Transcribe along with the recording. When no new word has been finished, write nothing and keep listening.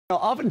Now,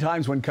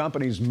 oftentimes when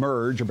companies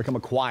merge or become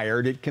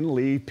acquired, it can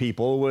leave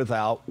people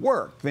without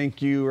work.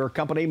 Think your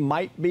company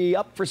might be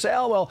up for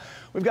sale? Well,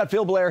 we've got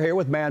Phil Blair here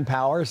with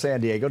Manpower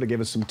San Diego to give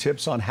us some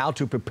tips on how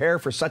to prepare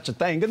for such a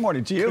thing. Good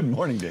morning to you. Good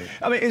morning, Dave.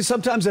 I mean,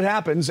 sometimes it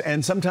happens,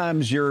 and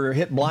sometimes you're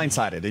hit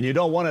blindsided, and you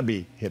don't want to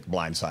be hit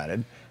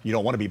blindsided. You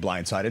don't want to be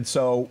blindsided.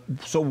 So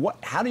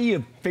how do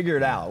you figure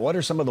it out? What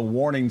are some of the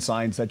warning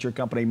signs that your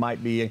company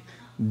might be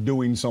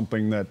doing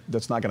something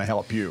that's not going to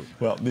help you?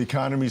 Well, the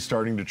economy's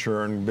starting to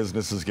churn,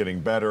 business is getting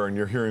better, and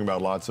you're hearing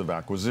about lots of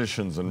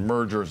acquisitions and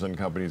mergers and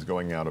companies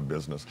going out of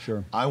business.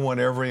 Sure. I want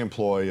every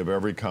employee of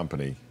every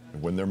company,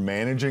 when they're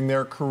managing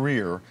their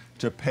career,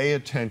 to pay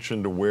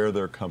attention to where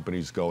their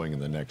company's going in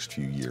the next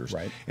few years.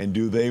 Right. And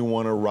do they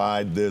want to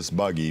ride this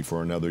buggy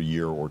for another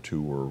year or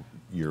two or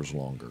years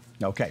longer?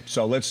 Okay,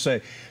 so let's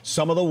say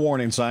some of the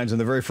warning signs,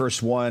 and the very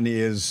first one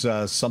is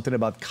something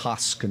about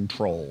cost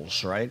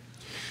controls, right?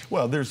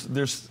 Well,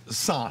 there's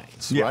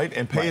signs, Yeah, right?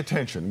 And pay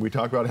attention. We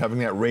talk about having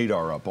that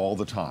radar up all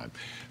the time.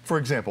 For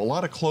example, a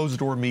lot of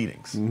closed-door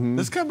meetings.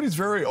 This company's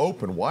very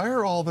open. Why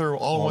are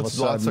lots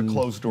of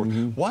closed doors?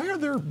 Why are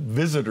there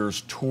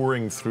visitors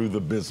touring through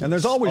the business? And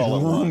there's always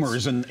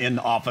rumors in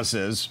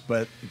offices,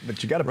 but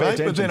you got to pay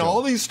attention. But then to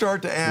all them. these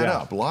start to add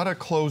up. A lot of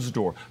closed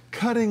door.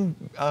 Cutting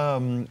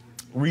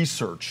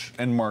research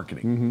and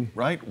marketing,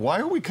 right? Why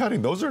are we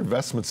cutting? Those are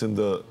investments in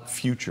the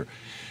future.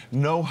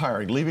 No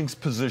hiring, leaving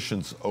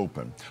positions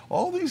open.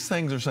 All these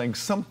things are saying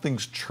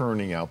something's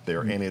churning out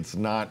there and it's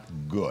not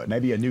good.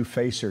 Maybe a new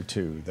face or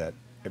two that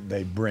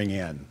they bring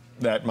in.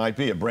 That might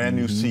be a brand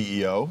new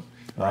CEO.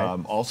 Right.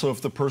 Also,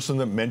 if the person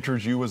that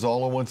mentors you is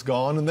all at once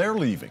gone and they're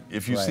leaving.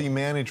 If you see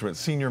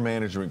senior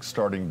management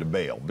starting to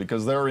bail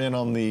because they're in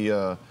on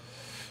the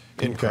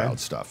in-crowd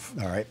stuff.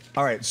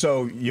 All right,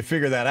 so you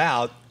figure that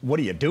out. What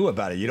do you do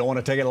about it? You don't want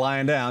to take it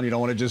lying down. You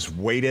don't want to just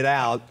wait it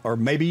out, or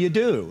maybe you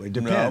do. It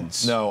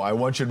depends. No, I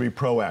want you to be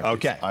proactive.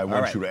 Okay. I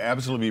want you to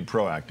absolutely be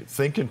proactive.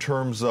 Think in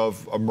terms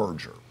of a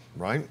merger,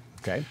 right?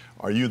 Okay.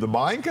 Are you the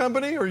buying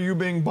company or are you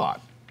being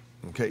bought?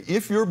 Okay.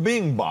 If you're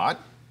being bought,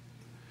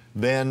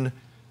 then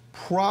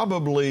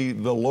probably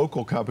the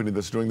local company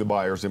that's doing the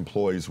buyer's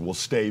employees will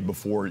stay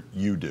before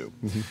you do.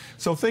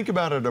 So think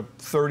about it,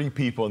 30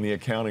 people in the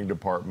accounting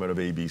department of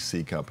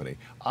ABC company.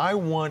 I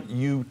want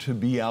you to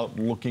be out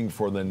looking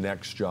for the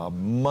next job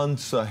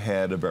months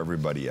ahead of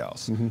everybody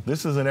else.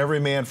 This isn't every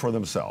man for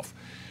themselves.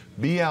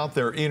 Be out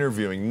there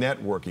interviewing,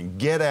 networking,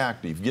 get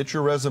active, get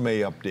your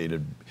resume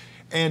updated.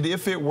 And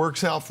if it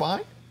works out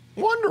fine,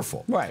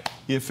 wonderful. Right.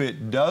 If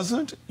it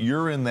doesn't,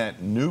 you're in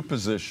that new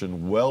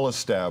position, well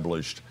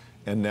established,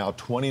 and now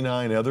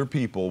 29 other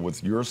people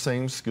with your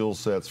same skill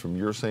sets from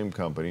your same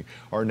company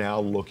are now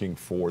looking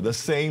for the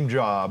same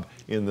job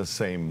in the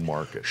same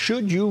market.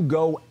 Should you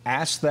go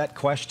ask that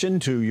question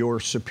to your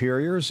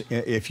superiors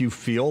if you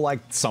feel like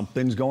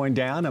something's going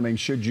down? I mean,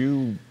 should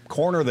you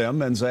corner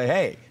them and say,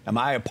 hey, am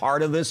I a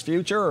part of this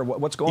future, or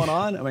what's going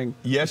on? I mean,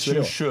 yes,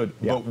 you should,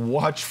 but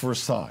watch for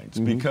signs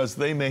because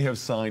they may have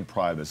signed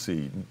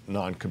privacy,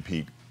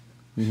 non-compete.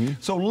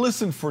 So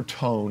listen for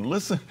tone,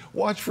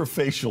 watch for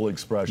facial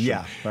expression.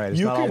 Yeah, right.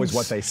 It's not always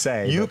what they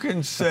say. You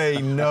can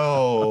say,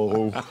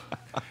 no,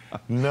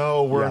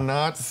 we're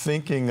not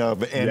thinking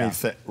of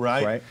anything,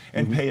 right?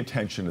 And pay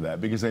attention to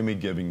that because they may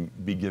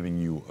be giving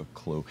you a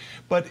clue.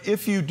 But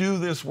if you do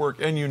this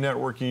work and you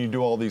network and you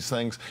do all these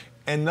things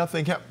and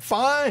nothing happens,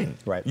 fine.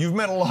 Right. You've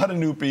met a lot of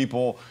new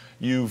people.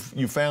 You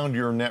found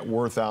your net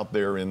worth out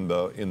there in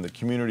the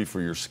community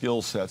for your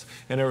skill sets,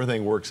 and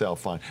everything works out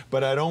fine.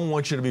 But I don't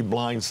want you to be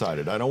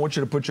blindsided. I don't want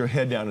you to put your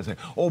head down and say,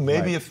 oh,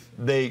 maybe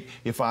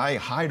if I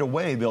hide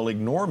away, they'll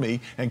ignore me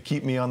and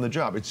keep me on the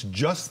job. It's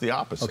just the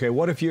opposite. Okay,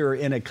 what if you're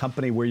in a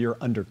company where you're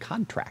under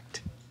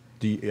contract?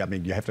 You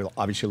have to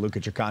obviously look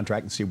at your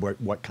contract and see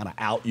what kind of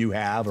out you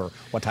have or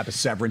what type of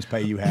severance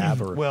pay you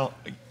have. Or well,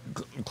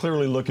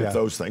 clearly look at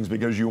those things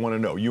because you want to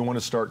know. You want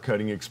to start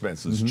cutting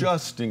expenses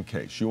just in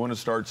case. You want to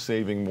start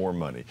saving more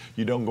money.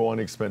 You don't go on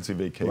expensive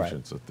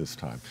vacations at this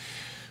time.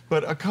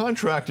 But a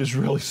contract is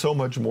really so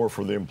much more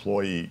for the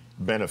employee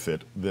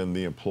benefit than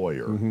the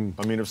employer.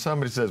 I mean, if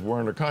somebody says, we're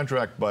under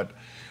contract, but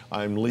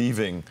I'm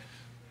leaving,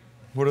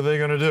 what are they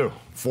going to do?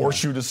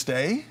 Force you to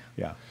stay?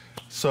 Yeah.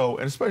 So,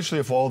 and especially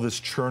if all this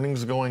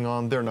churning's going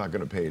on, they're not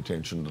going to pay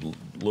attention to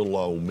little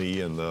old me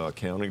in the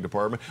accounting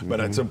department. But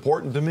it's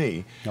important to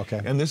me.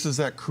 Okay. And this is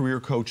that career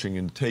coaching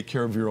and take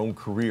care of your own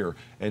career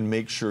and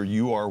make sure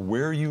you are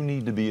where you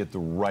need to be at the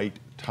right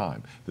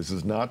time. This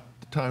is not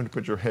the time to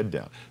put your head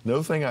down.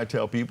 Another thing I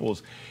tell people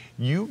is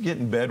you get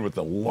in bed with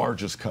the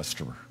largest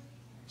customer,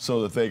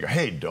 so that they go,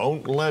 hey,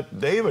 don't let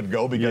David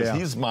go because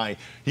he's my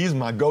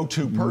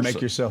go-to person.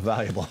 Make yourself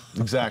valuable.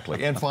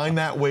 Exactly. And find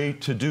that way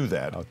to do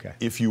that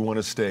if you want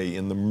to stay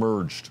in the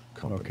merged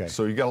company.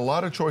 So you got a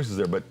lot of choices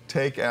there, but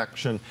take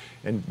action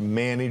and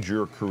manage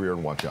your career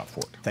and watch out for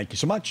it. Thank you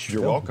so much.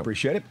 You're welcome.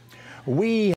 Appreciate it.